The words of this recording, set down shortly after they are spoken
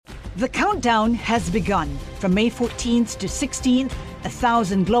The countdown has begun. From May 14th to 16th,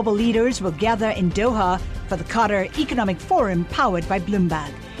 1,000 global leaders will gather in Doha for the Qatar Economic Forum powered by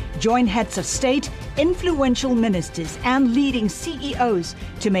Bloomberg. Join heads of state, influential ministers, and leading CEOs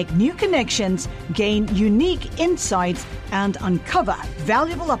to make new connections, gain unique insights, and uncover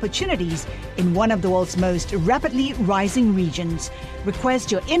valuable opportunities in one of the world's most rapidly rising regions.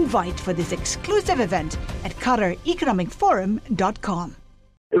 Request your invite for this exclusive event at QatarEconomicForum.com.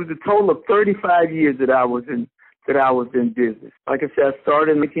 It was a total of 35 years that I was in business. Like I said, I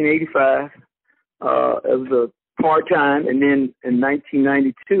started in 1985 as a part-time, and then in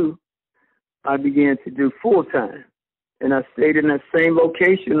 1992, I began to do full-time. And I stayed in that same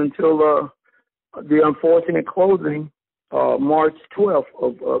location until the unfortunate closing, March 12th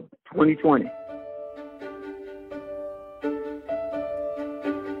of 2020.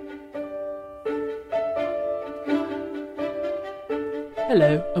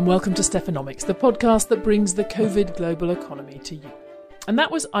 Hello and welcome to Stephanomics, the podcast that brings the COVID global economy to you. And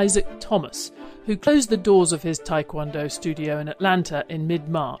that was Isaac Thomas, who closed the doors of his Taekwondo studio in Atlanta in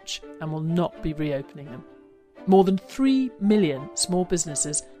mid-March and will not be reopening them. More than 3 million small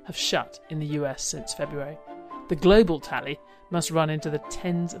businesses have shut in the US since February. The global tally must run into the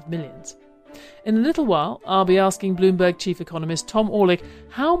tens of millions. In a little while, I'll be asking Bloomberg chief economist Tom Orlik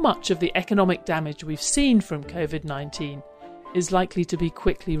how much of the economic damage we've seen from COVID-19 is likely to be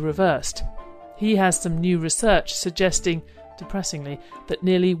quickly reversed. He has some new research suggesting, depressingly, that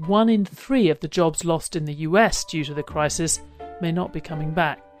nearly 1 in 3 of the jobs lost in the US due to the crisis may not be coming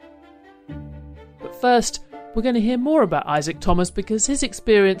back. But first, we're going to hear more about Isaac Thomas because his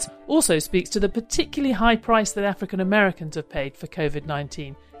experience also speaks to the particularly high price that African Americans have paid for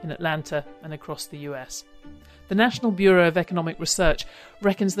COVID-19 in Atlanta and across the US. The National Bureau of Economic Research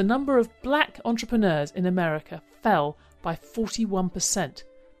reckons the number of black entrepreneurs in America fell by 41%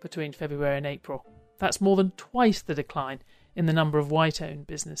 between February and April. That's more than twice the decline in the number of white-owned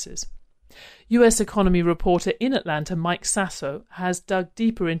businesses. US economy reporter in Atlanta, Mike Sasso, has dug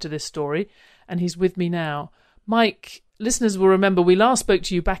deeper into this story, and he's with me now. Mike, listeners will remember we last spoke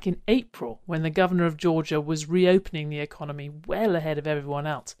to you back in April when the governor of Georgia was reopening the economy well ahead of everyone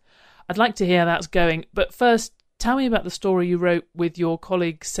else. I'd like to hear how that's going, but first, tell me about the story you wrote with your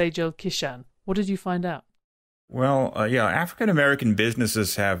colleague Sejal Kishan. What did you find out? Well, African-American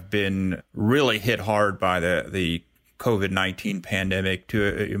businesses have been really hit hard by the COVID-19 pandemic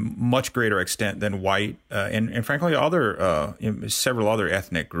to a much greater extent than white and frankly, several other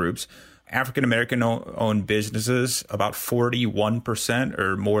ethnic groups. African-American owned businesses, about 41%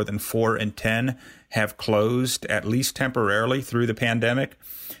 or more than 4 in 10 have closed at least temporarily through the pandemic.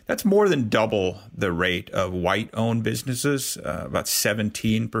 That's more than double the rate of white-owned businesses. About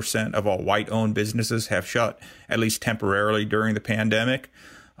 17% of all white-owned businesses have shut at least temporarily during the pandemic.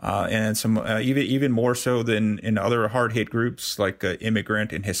 And some even more so than in other hard-hit groups like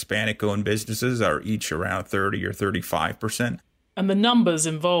immigrant and Hispanic-owned businesses are each around 30 or 35%. And the numbers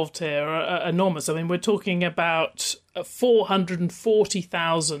involved here are enormous. I mean, we're talking about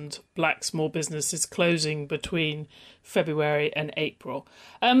 440,000 black small businesses closing between February and April.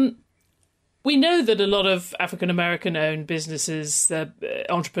 We know that a lot of African-American owned businesses,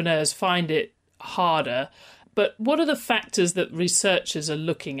 entrepreneurs, find it harder. But what are the factors that researchers are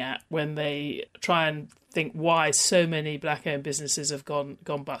looking at when they try and think why so many black-owned businesses have gone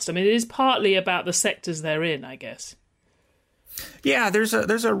bust? I mean, it is partly about the sectors they're in, I guess. Yeah, there's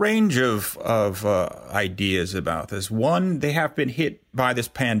a range of ideas about this. One, they have been hit by this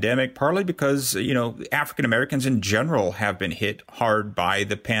pandemic partly because, African Americans in general have been hit hard by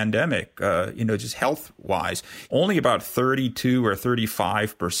the pandemic, just health wise. Only about 32 or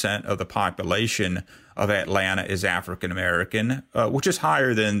 35% of the population of Atlanta is African American, which is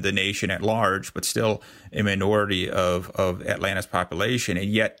higher than the nation at large, but still a minority of Atlanta's population. And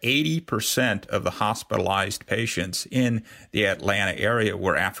yet 80% of the hospitalized patients in the Atlanta area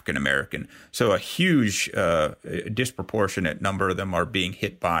were African American. So a huge disproportionate number of them are being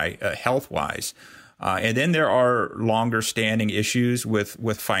hit by health-wise. And then there are longer-standing issues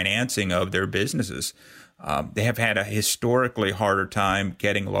with financing of their businesses. They have had a historically harder time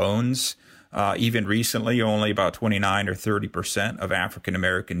getting loans. Even recently, only about 29 or 30% of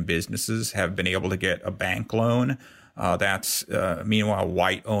African-American businesses have been able to get a bank loan. Meanwhile,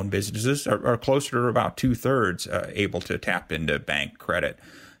 white-owned businesses are closer to about 2/3 able to tap into bank credit.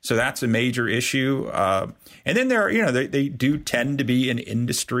 So that's a major issue. And then they do tend to be in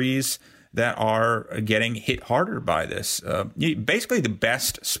industries that are getting hit harder by this. Basically, the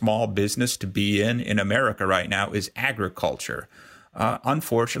best small business to be in America right now is agriculture.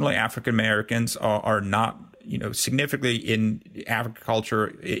 Unfortunately, African Americans are not significantly in agriculture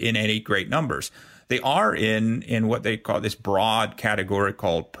in any great numbers. They are in what they call this broad category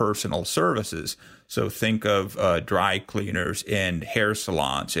called personal services. So think of dry cleaners and hair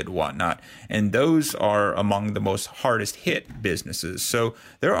salons and whatnot. And those are among the most hardest hit businesses. So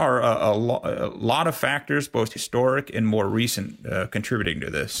there are a lot of factors, both historic and more recent, contributing to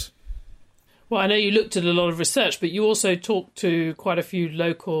this. Well, I know you looked at a lot of research, but you also talked to quite a few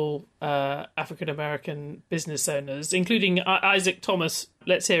local African-American business owners, including Isaac Thomas.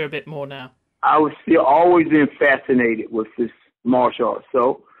 Let's hear a bit more now. I was still always been fascinated with this martial art.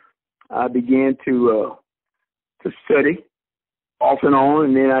 So I began to study off and on,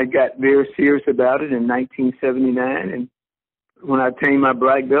 and then I got very serious about it in 1979. And when I attained my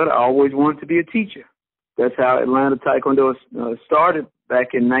black belt, I always wanted to be a teacher. That's how Atlanta Taekwondo started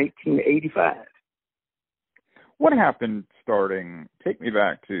back in 1985. What happened starting? Take me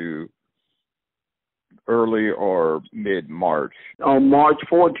back to early or mid-March. On March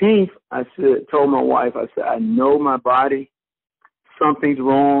 14th, told my wife, I know my body, something's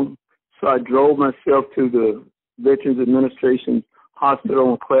wrong. So I drove myself to the Veterans Administration Hospital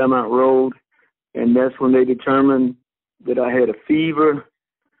on Claremont Road, and that's when they determined that I had a fever.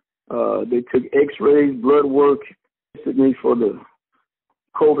 They took x-rays, blood work, tested me for the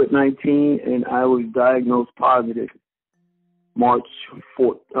COVID-19, and I was diagnosed positive March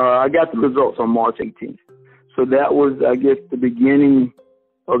 4th. I got the results on March 18th. So that was, I guess, the beginning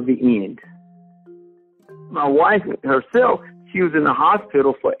of the end. My wife herself, she was in the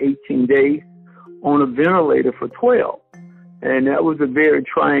hospital for 18 days on a ventilator for 12. And that was a very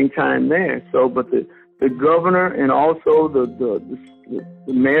trying time there. So, but the governor and also the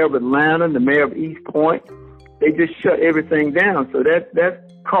mayor of Atlanta and the mayor of East Point, they just shut everything down. So that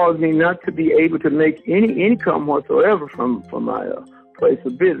caused me not to be able to make any income whatsoever from my place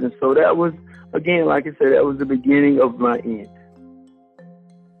of business. So that was, again, like I said, that was the beginning of my end.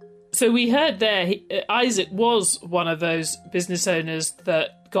 So we heard there, Isaac was one of those business owners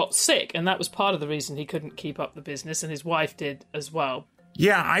that got sick, and that was part of the reason he couldn't keep up the business, and his wife did as well.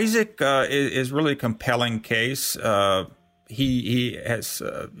 Yeah, Isaac is really a compelling case. He has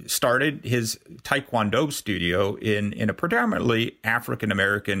started his Taekwondo studio in a predominantly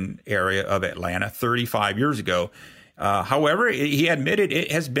African-American area of Atlanta 35 years ago. However, he admitted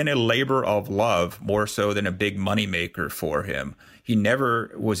it has been a labor of love more so than a big moneymaker for him. He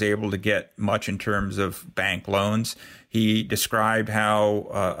never was able to get much in terms of bank loans. He described how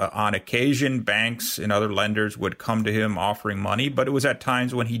on occasion banks and other lenders would come to him offering money, but it was at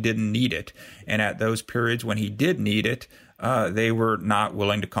times when he didn't need it. And at those periods when he did need it, they were not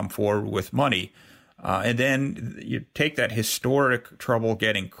willing to come forward with money. And then you take that historic trouble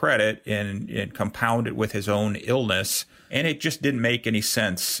getting credit and compound it with his own illness, and it just didn't make any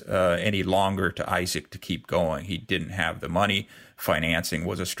sense any longer to Isaac to keep going. He didn't have the money. Financing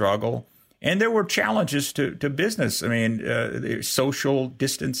was a struggle. And there were challenges to business. I mean, social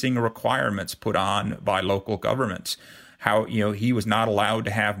distancing requirements put on by local governments. How, he was not allowed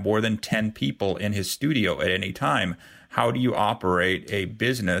to have more than 10 people in his studio at any time. How do you operate a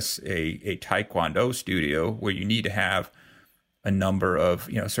business, a Taekwondo studio, where you need to have a number of,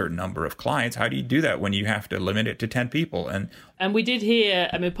 certain number of clients? How do you do that when you have to limit it to 10 people? And we did hear,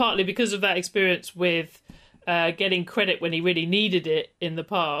 partly because of that experience with getting credit when he really needed it in the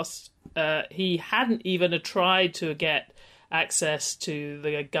past, he hadn't even tried to get access to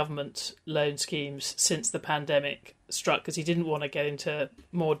the government loan schemes since the pandemic struck, because he didn't want to get into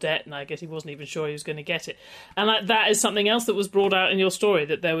more debt, and I guess he wasn't even sure he was going to get it. And that is something else that was brought out in your story,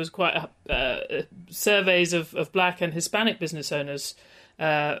 that there was quite surveys of Black and Hispanic business owners.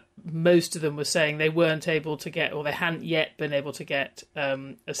 Most of them were saying they weren't able to get, or they hadn't yet been able to get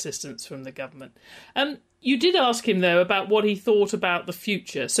assistance from the government. You did ask him, though, about what he thought about the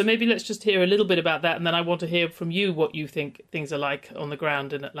future. So maybe let's just hear a little bit about that, and then I want to hear from you what you think things are like on the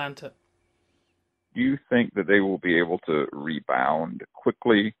ground in Atlanta. Do you think that they will be able to rebound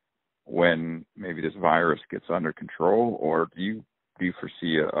quickly when maybe this virus gets under control, or do you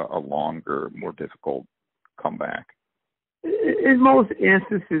foresee a longer, more difficult comeback? In most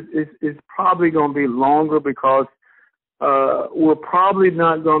instances, it's probably going to be longer, because we're probably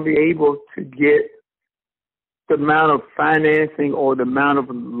not going to be able to get the amount of financing or the amount of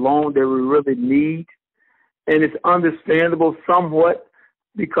loan that we really need. And it's understandable somewhat,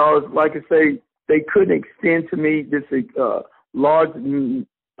 because, like I say, they couldn't extend to me this large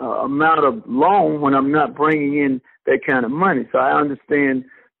amount of loan when I'm not bringing in that kind of money. So I understand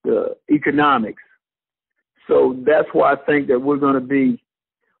the economics. So that's why I think that we're going to be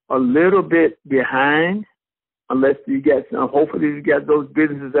a little bit behind, unless you get, hopefully you got those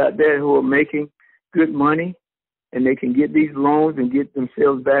businesses out there who are making good money and they can get these loans and get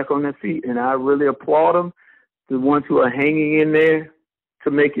themselves back on their feet. And I really applaud them, the ones who are hanging in there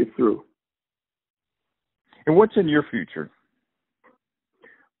to make it through. And what's in your future?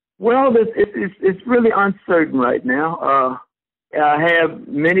 Well, it's really uncertain right now. I have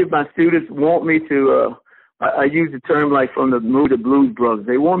many of my students want me to, I use the term like from the movie The Blues Brothers.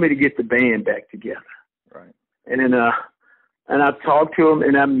 They want me to get the band back together. Right. And then, and I've talked to them,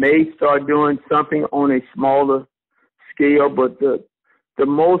 and I may start doing something on a smaller scale. But the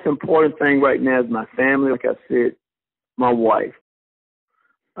most important thing right now is my family. Like I said, my wife.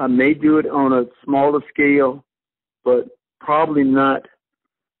 I may do it on a smaller scale, but probably not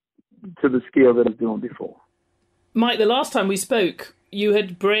to the scale that I was doing before. Mike, the last time we spoke, you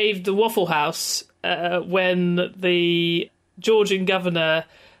had braved the Waffle House when the Georgian governor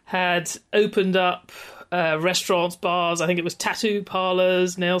had opened up restaurants, bars, I think it was tattoo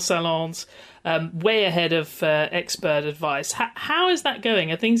parlours, nail salons, way ahead of expert advice. How is that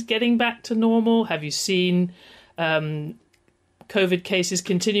going? Are things getting back to normal? Have you seen COVID cases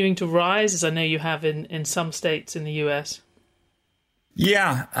continuing to rise, as I know you have in some states in the US?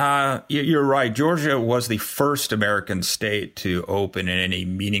 Yeah, you're right. Georgia was the first American state to open in any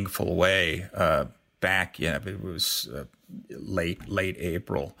meaningful way back. It was late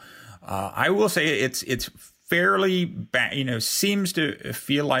April. I will say it's fairly seems to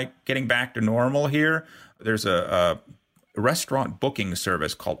feel like getting back to normal here. There's a restaurant booking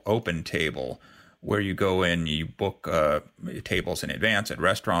service called Open Table, where you go in, you book tables in advance at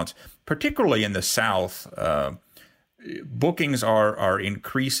restaurants, particularly in the South. Bookings are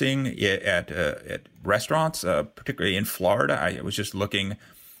increasing at restaurants, particularly in Florida. I was just looking,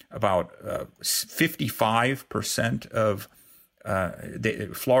 about 55% of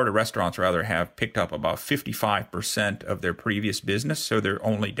Florida restaurants have picked up about 55% of their previous business, so they're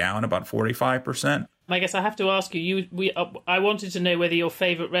only down about 45%. I guess I have to ask you. I wanted to know whether your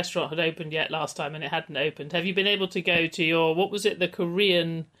favourite restaurant had opened yet last time, and it hadn't opened. Have you been able to go to what was it, the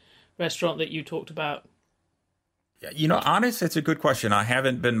Korean restaurant that you talked about? Honest, it's a good question. I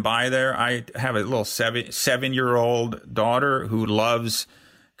haven't been by there. I have a little seven-year-old daughter who loves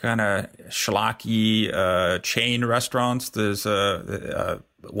kind of schlocky chain restaurants. There's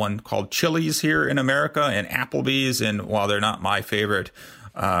one called Chili's here in America and Applebee's, and while they're not my favorite,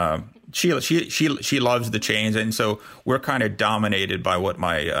 she loves the chains, and so we're kind of dominated by what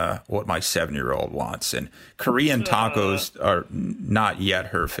my 7-year-old wants. And Korean tacos are not yet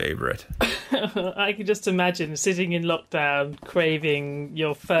her favorite. I can just imagine sitting in lockdown, craving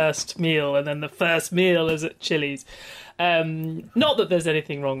your first meal, and then the first meal is at Chili's. Not that there's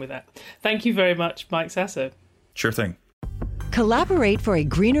anything wrong with that. Thank you very much, Mike Sasso. Sure thing. Collaborate for a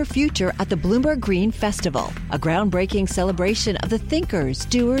greener future at the Bloomberg Green Festival, a groundbreaking celebration of the thinkers,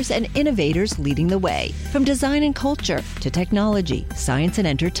 doers, and innovators leading the way. From design and culture to technology, science, and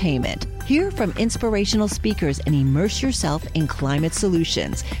entertainment. Hear from inspirational speakers and immerse yourself in climate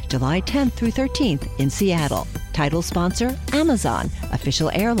solutions. July 10th through 13th in Seattle. Title sponsor, Amazon. Official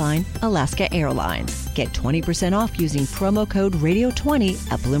airline, Alaska Airlines. Get 20% off using promo code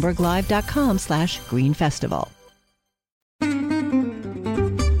radio20 at bloomberglive.com/greenfestival.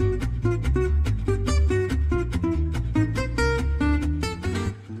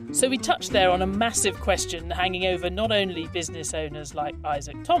 So we touched there on a massive question hanging over not only business owners like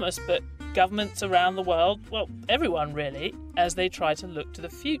Isaac Thomas, but governments around the world, well, everyone really, as they try to look to the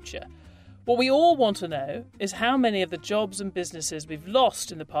future. What we all want to know is how many of the jobs and businesses we've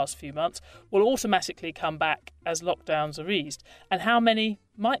lost in the past few months will automatically come back as lockdowns are eased, and how many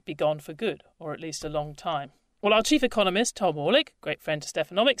might be gone for good, or at least a long time. Well, our chief economist, Tom Orlik, great friend to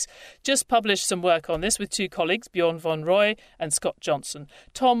Stephanomics, just published some work on this with two colleagues, Bjorn von Roy and Scott Johnson.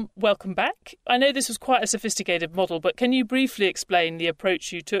 Tom, welcome back. I know this was quite a sophisticated model, but can you briefly explain the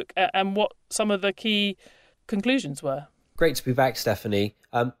approach you took and what some of the key conclusions were? Great to be back, Stephanie.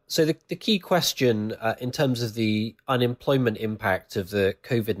 So the key question in terms of the unemployment impact of the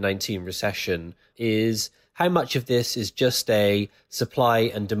COVID-19 recession is how much of this is just a supply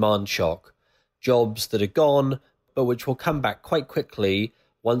and demand shock? Jobs that are gone, but which will come back quite quickly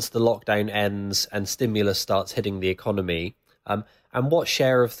once the lockdown ends and stimulus starts hitting the economy. And what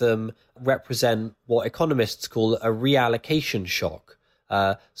share of them represent what economists call a reallocation shock?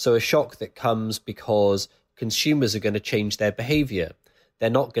 So a shock that comes because consumers are going to change their behavior. They're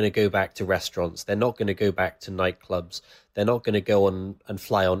not going to go back to restaurants. They're not going to go back to nightclubs. They're not going to go on and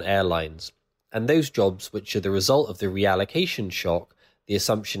fly on airlines. And those jobs, which are the result of the reallocation shock, the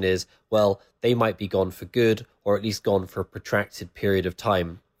assumption is, well, they might be gone for good, or at least gone for a protracted period of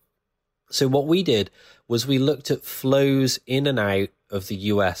time. So what we did was we looked at flows in and out of the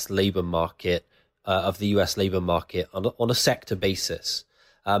US labor market of the US labor market on a sector basis.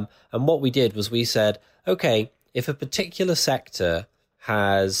 And what we did was we said, okay, if a particular sector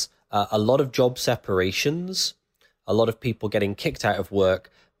has a lot of job separations, a lot of people getting kicked out of work,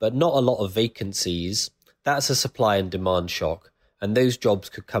 but not a lot of vacancies, that's a supply and demand shock. And those jobs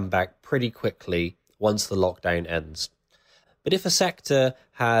could come back pretty quickly once the lockdown ends. But if a sector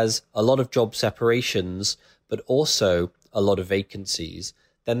has a lot of job separations, but also a lot of vacancies,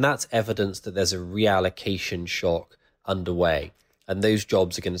 then that's evidence that there's a reallocation shock underway. And those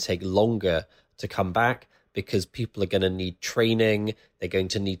jobs are going to take longer to come back because people are going to need training. They're going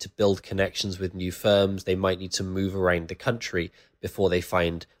to need to build connections with new firms. They might need to move around the country before they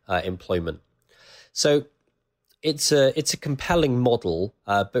find employment. So it's a compelling model,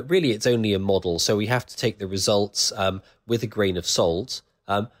 but really it's only a model. So we have to take the results with a grain of salt.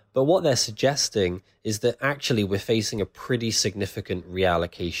 But what they're suggesting is that actually we're facing a pretty significant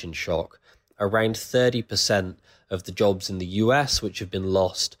reallocation shock. Around 30% of the jobs in the US, which have been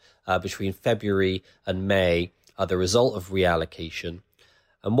lost between February and May, are the result of reallocation.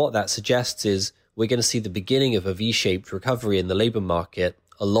 And what that suggests is we're going to see the beginning of a V-shaped recovery in the labor market.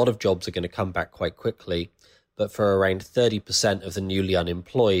 A lot of jobs are going to come back quite quickly. But for around 30% of the newly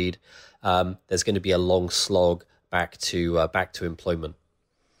unemployed, there's going to be a long slog back to employment.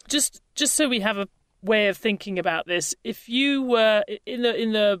 Just so we have a way of thinking about this, if you were in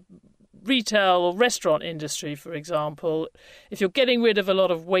the retail or restaurant industry, for example, if you're getting rid of a lot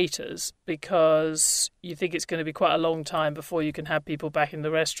of waiters because you think it's going to be quite a long time before you can have people back in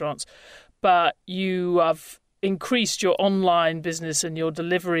the restaurants, but you have increased your online business and your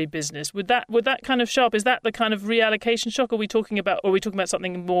delivery business, would that kind of shock? Is that the kind of reallocation shock? Or are we talking about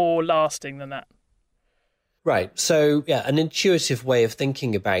something more lasting than that? Right. So, yeah, an intuitive way of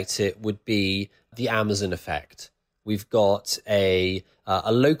thinking about it would be the Amazon effect. We've got a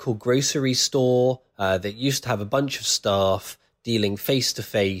local grocery store that used to have a bunch of staff dealing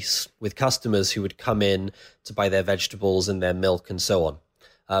face-to-face with customers who would come in to buy their vegetables and their milk and so on.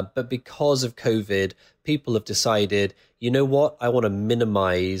 But because of COVID, people have decided, you know what, I want to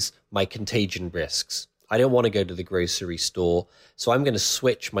minimize my contagion risks. I don't want to go to the grocery store, so I'm going to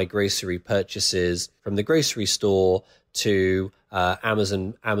switch my grocery purchases from the grocery store to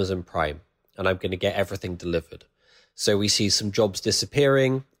Amazon Prime, and I'm going to get everything delivered. So we see some jobs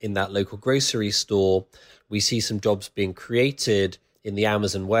disappearing in that local grocery store. We see some jobs being created in the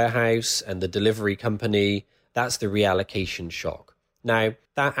Amazon warehouse and the delivery company. That's the reallocation shock. Now,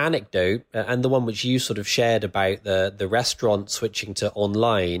 that anecdote and the one which you sort of shared about the restaurant switching to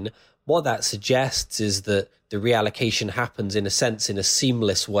online, what that suggests is that the reallocation happens in a sense in a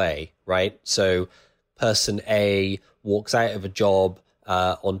seamless way, right? So person A walks out of a job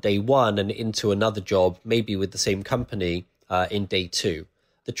on day one and into another job, maybe with the same company in day two.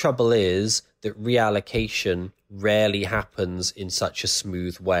 The trouble is that reallocation rarely happens in such a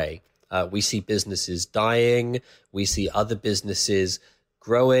smooth way. We see businesses dying, we see other businesses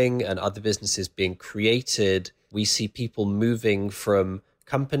growing and other businesses being created. We see people moving from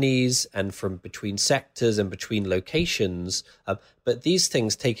companies and from between sectors and between locations. But these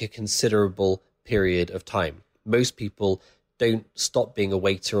things take a considerable period of time. Most people don't stop being a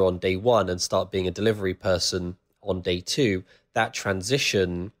waiter on day one and start being a delivery person on day two. That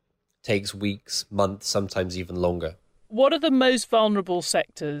transition takes weeks, months, sometimes even longer. What are the most vulnerable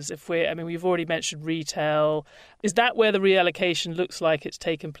sectors? We've already mentioned retail. Is that where the reallocation looks like it's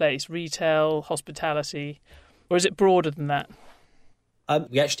taken place? Retail, hospitality, or is it broader than that?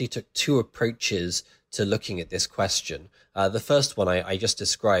 We actually took two approaches to looking at this question. The first one I just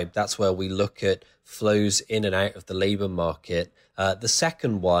described, that's where we look at flows in and out of the labour market. The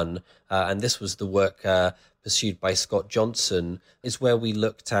second one, and this was the work pursued by Scott Johnson, is where we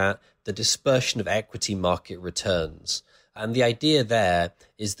looked at the dispersion of equity market returns. And the idea there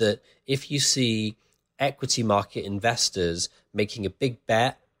is that if you see equity market investors making a big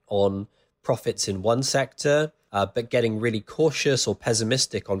bet on profits in one sector, but getting really cautious or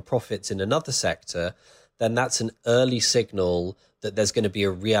pessimistic on profits in another sector, then that's an early signal that there's going to be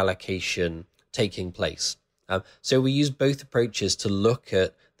a reallocation taking place. So we use both approaches to look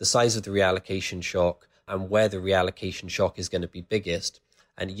at the size of the reallocation shock and where the reallocation shock is going to be biggest.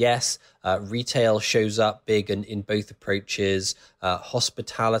 And yes, retail shows up big in both approaches.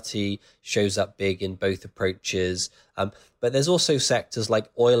 Hospitality shows up big in both approaches. But there's also sectors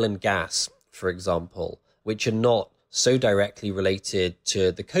like oil and gas, for example, which are not so directly related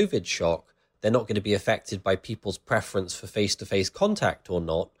to the COVID shock. They're not going to be affected by people's preference for face-to-face contact or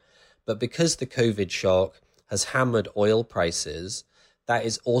not. But because the COVID shock has hammered oil prices, that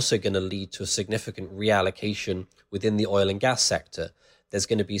is also going to lead to a significant reallocation within the oil and gas sector. There's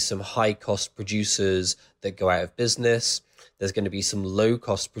going to be some high-cost producers that go out of business. There's going to be some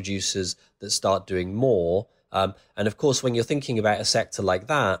low-cost producers that start doing more. And of course, when you're thinking about a sector like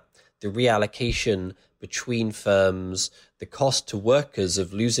that, the reallocation between firms, the cost to workers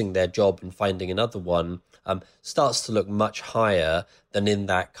of losing their job and finding another one starts to look much higher than in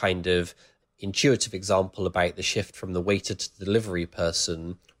that kind of intuitive example about the shift from the waiter to the delivery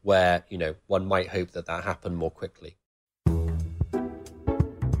person, where, one might hope that happened more quickly.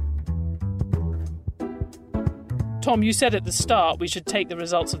 Tom, you said at the start we should take the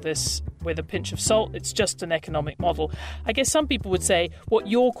results of this with a pinch of salt. It's just an economic model. I guess some people would say what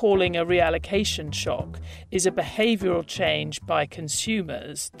you're calling a reallocation shock is a behavioural change by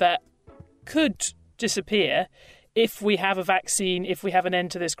consumers that could disappear if we have a vaccine, if we have an end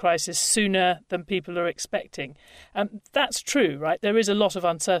to this crisis sooner than people are expecting. That's true, right? There is a lot of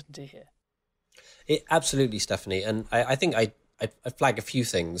uncertainty here. Absolutely, Stephanie. And I think I flag a few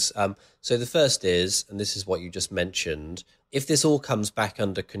things. So the first is, and this is what you just mentioned, if this all comes back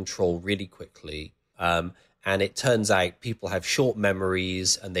under control really quickly, and it turns out people have short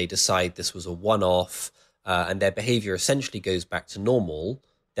memories and they decide this was a one-off, and their behavior essentially goes back to normal,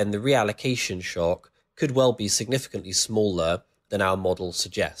 then the reallocation shock could well be significantly smaller than our model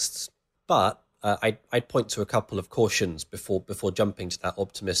suggests. But I'd point to a couple of cautions before jumping to that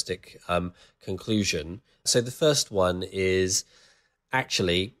optimistic conclusion. So the first one is,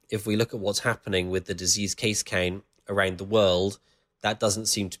 actually, if we look at what's happening with the disease case count around the world, that doesn't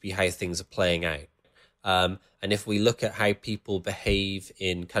seem to be how things are playing out. And if we look at how people behave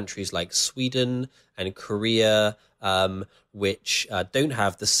in countries like Sweden and Korea, which don't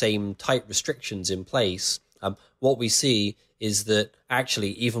have the same tight restrictions in place, what we see is that actually,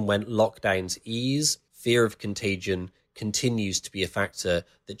 even when lockdowns ease, fear of contagion continues to be a factor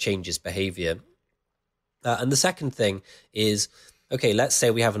that changes behavior. And the second thing is, okay, let's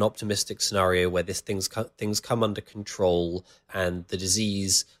say we have an optimistic scenario where things come under control and the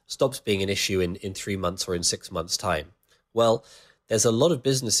disease stops being an issue in 3 months or in 6 months' time. Well, there's a lot of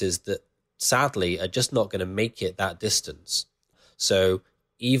businesses that sadly are just not going to make it that distance. So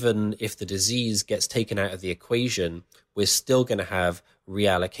even if the disease gets taken out of the equation, we're still going to have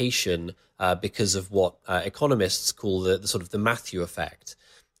reallocation because of what economists call the sort of the Matthew effect.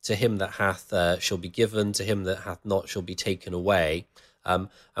 To him that hath shall be given, to him that hath not shall be taken away. And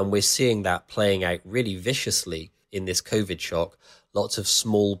we're seeing that playing out really viciously in this COVID shock. Lots of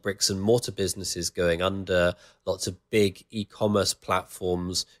small bricks and mortar businesses going under, lots of big e-commerce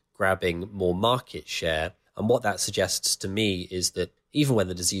platforms grabbing more market share. And what that suggests to me is that even when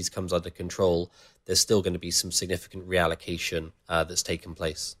the disease comes under control, there's still going to be some significant reallocation that's taken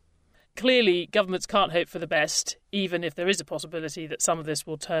place. Clearly, governments can't hope for the best, even if there is a possibility that some of this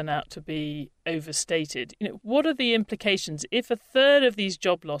will turn out to be overstated. What are the implications if a third of these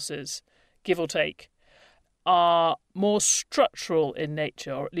job losses, give or take, are more structural in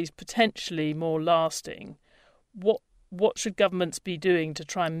nature, or at least potentially more lasting? What should governments be doing to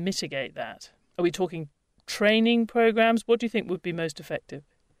try and mitigate that? Are we talking training programs? What do you think would be most effective?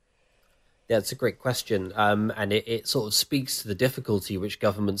 Yeah, it's a great question. And it sort of speaks to the difficulty which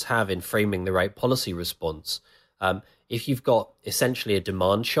governments have in framing the right policy response. If you've got essentially a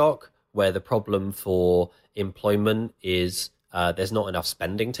demand shock where the problem for employment is there's not enough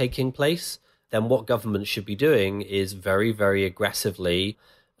spending taking place, then what governments should be doing is very, very aggressively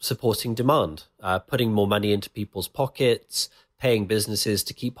supporting demand, putting more money into people's pockets, paying businesses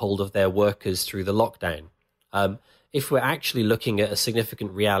to keep hold of their workers through the lockdown. If we're actually looking at a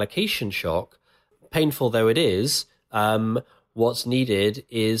significant reallocation shock, painful though it is, what's needed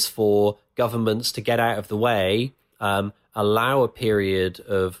is for governments to get out of the way, allow a period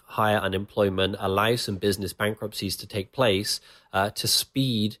of higher unemployment, allow some business bankruptcies to take place to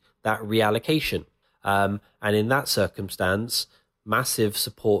speed that reallocation. And in that circumstance, massive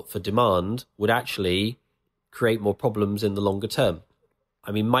support for demand would actually create more problems in the longer term.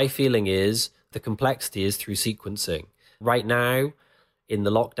 I mean, my feeling is the complexity is through sequencing. Right now, in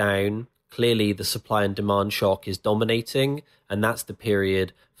the lockdown, clearly the supply and demand shock is dominating, and that's the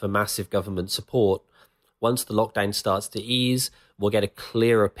period for massive government support. Once the lockdown starts to ease, we'll get a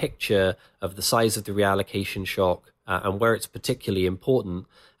clearer picture of the size of the reallocation shock and where it's particularly important.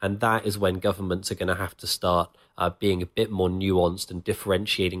 And that is when governments are going to have to start being a bit more nuanced and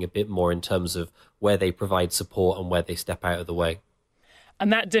differentiating a bit more in terms of where they provide support and where they step out of the way.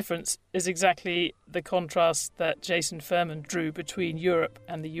 And that difference is exactly the contrast that Jason Furman drew between Europe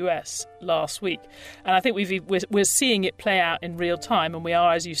and the US last week. And I think we're seeing it play out in real time, and we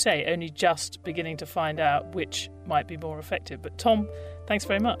are, as you say, only just beginning to find out which might be more effective. But Tom, thanks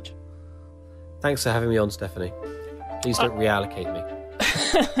very much. Thanks for having me on, Stephanie. Please don't reallocate me.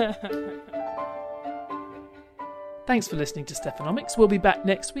 Thanks for listening to Stephanomics. We'll be back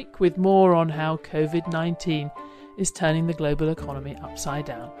next week with more on how COVID-19 is turning the global economy upside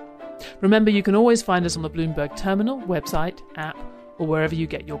down. Remember, you can always find us on the Bloomberg Terminal, website, app, or wherever you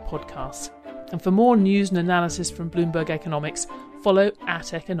get your podcasts. And for more news and analysis from Bloomberg Economics, follow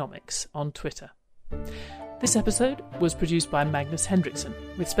 @Economics on Twitter. This episode was produced by Magnus Hendrickson,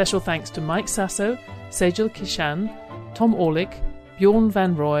 with special thanks to Mike Sasso, Sejal Kishan, Tom Orlick, Bjorn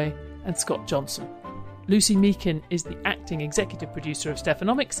Van Roy, and Scott Johnson. Lucy Meakin is the acting executive producer of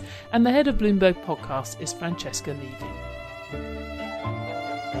Stephanomics, and the head of Bloomberg Podcasts is Francesca Levy.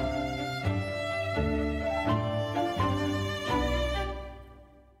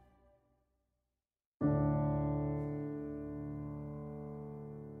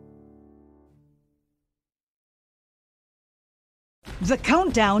 The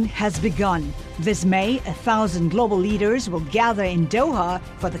countdown has begun. This May, 1,000 global leaders will gather in Doha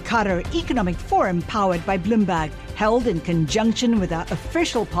for the Qatar Economic Forum powered by Bloomberg, held in conjunction with our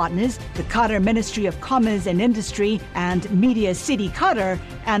official partners, the Qatar Ministry of Commerce and Industry and Media City Qatar,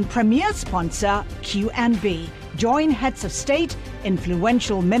 and premier sponsor QNB. Join heads of state,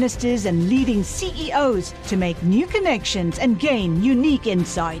 influential ministers and leading CEOs to make new connections and gain unique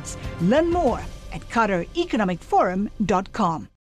insights. Learn more at QatarEconomicForum.com.